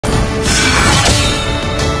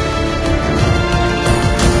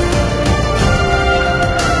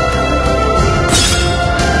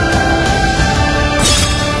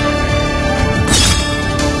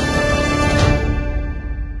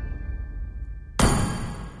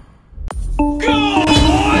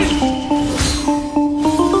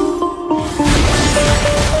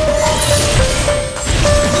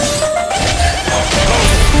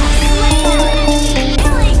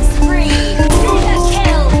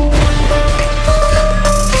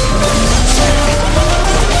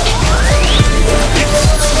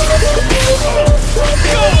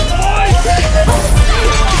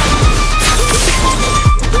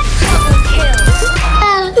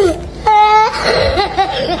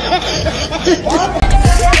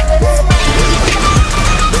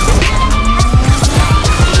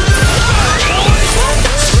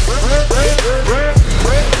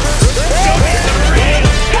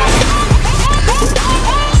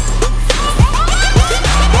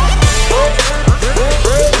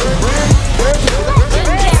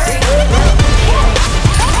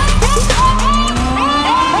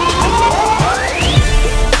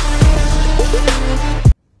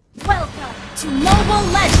to Mobile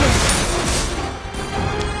Legends!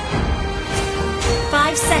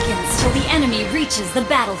 5 seconds till the enemy reaches the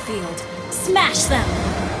battlefield. Smash them!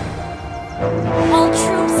 All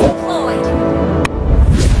troops deployed!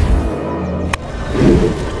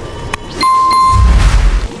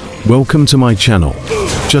 Welcome to my channel.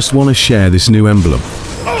 Just want to share this new emblem.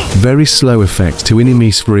 Very slow effect to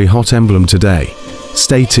enemies for a hot emblem today.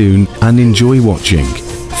 Stay tuned and enjoy watching.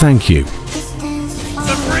 Thank you.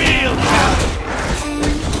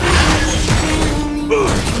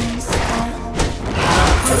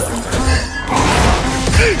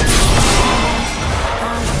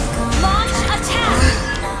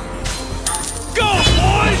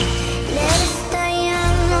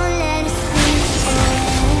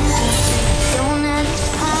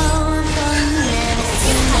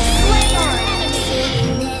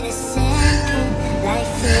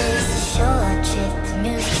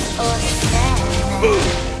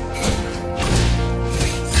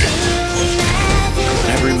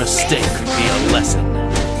 Every mistake could be a lesson.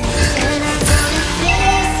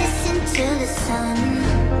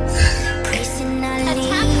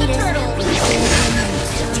 Attack the turtle!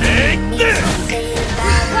 Take this!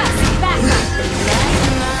 Request backup!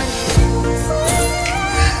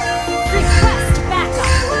 Request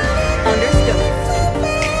backup! Understood.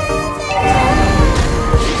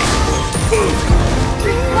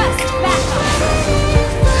 Request backup!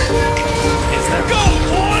 Is there go,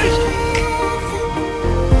 boys?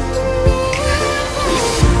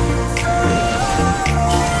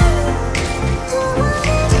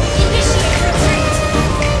 Initiate retreat!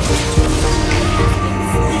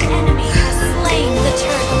 The enemy has slain the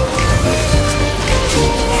turtle.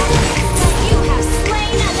 You have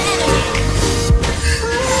slain an enemy.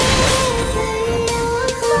 Initiate enemy has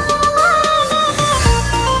been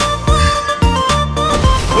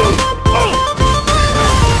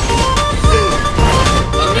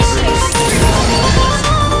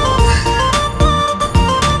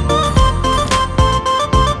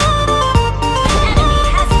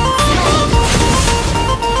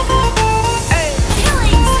slain.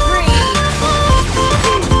 Killing spree.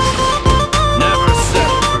 Never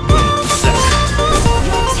settle for being second.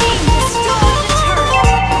 Your team destroyed the turret.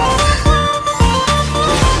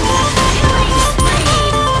 Killing spree.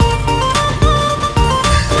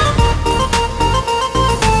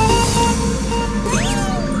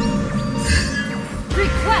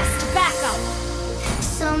 Request backup.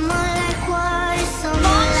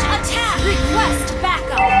 Launch attack. Request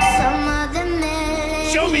backup.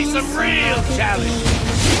 Show me some real challenge.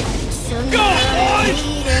 Go, boys!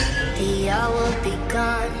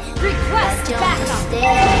 Request backup. Request backup.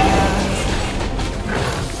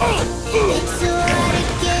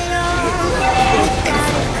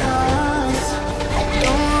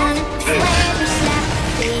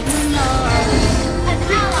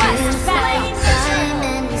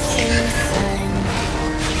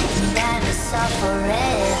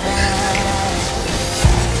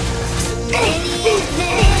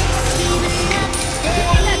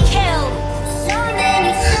 The kill.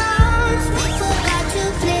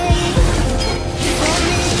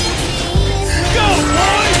 Go,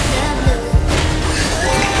 boys!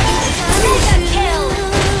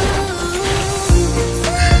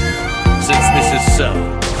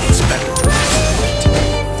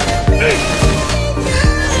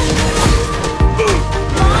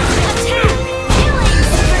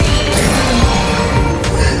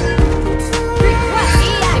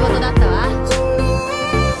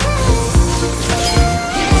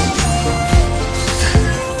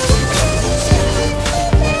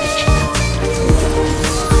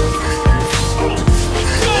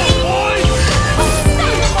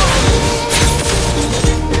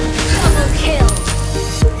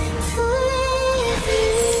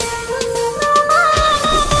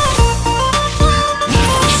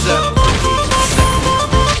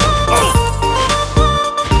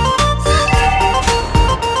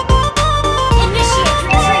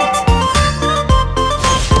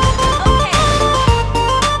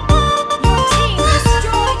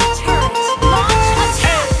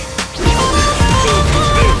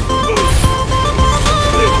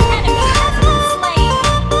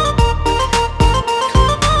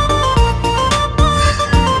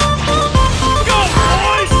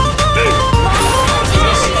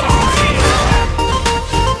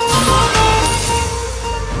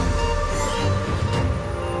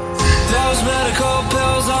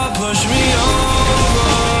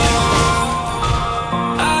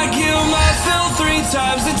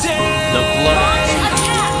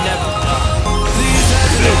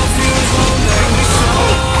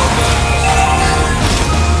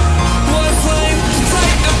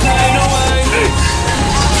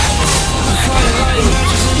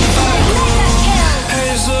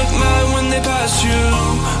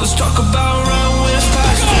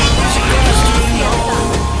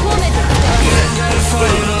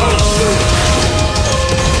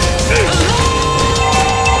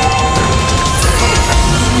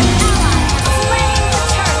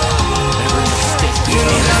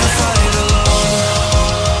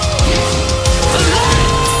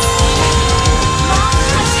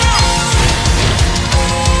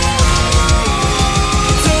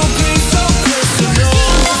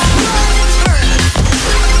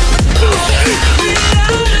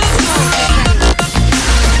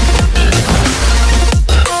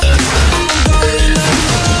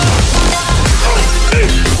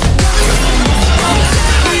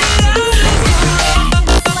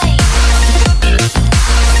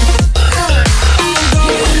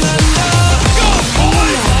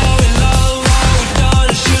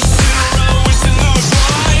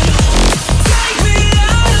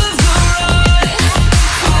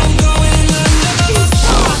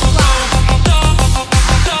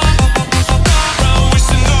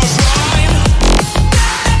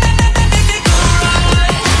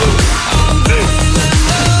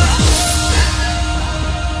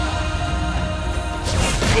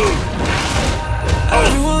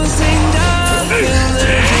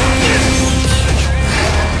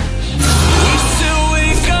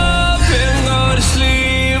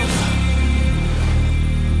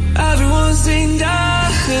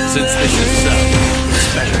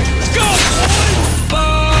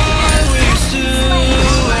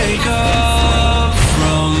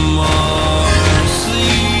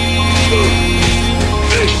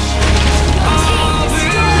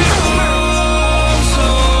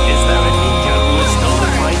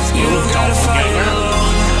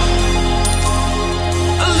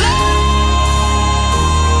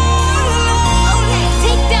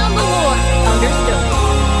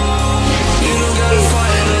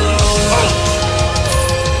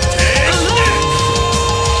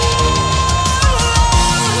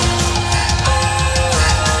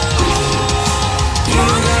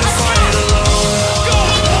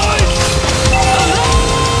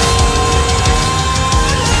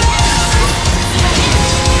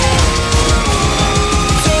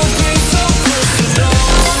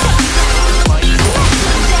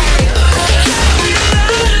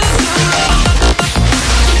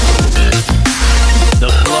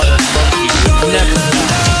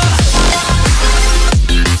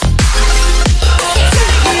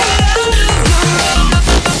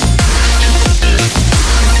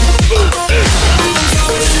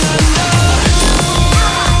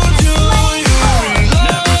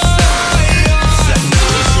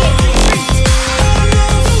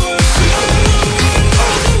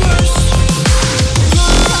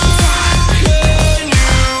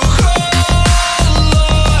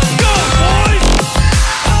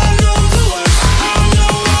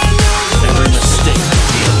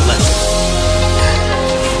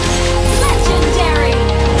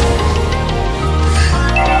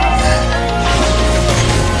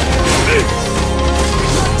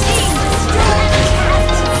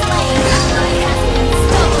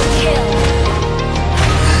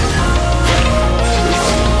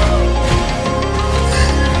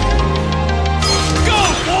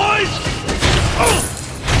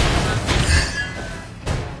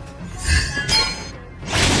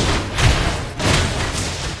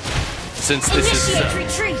 Since this is so, Initiate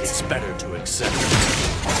retreat. it's better to accept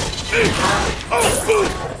it.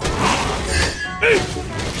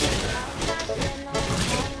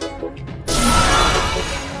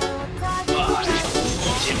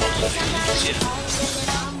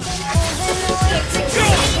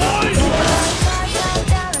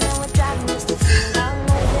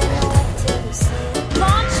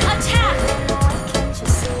 Launch attack.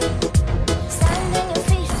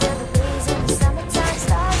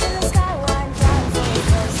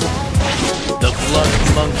 The blood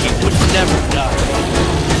monkey would never die.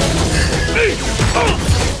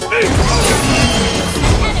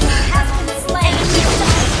 Enemy has been slain.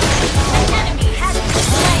 An enemy has been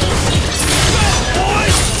slain.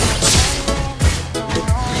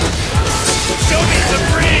 Show me some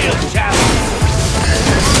real challenge.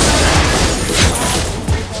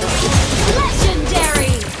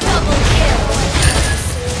 Legendary double kill.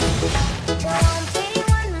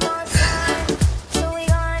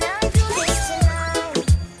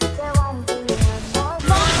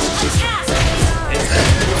 Launch attack.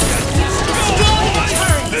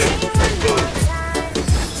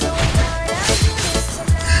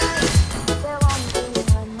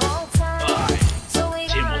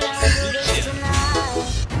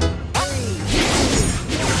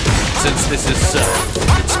 Since this is so,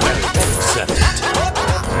 it's better to accept it.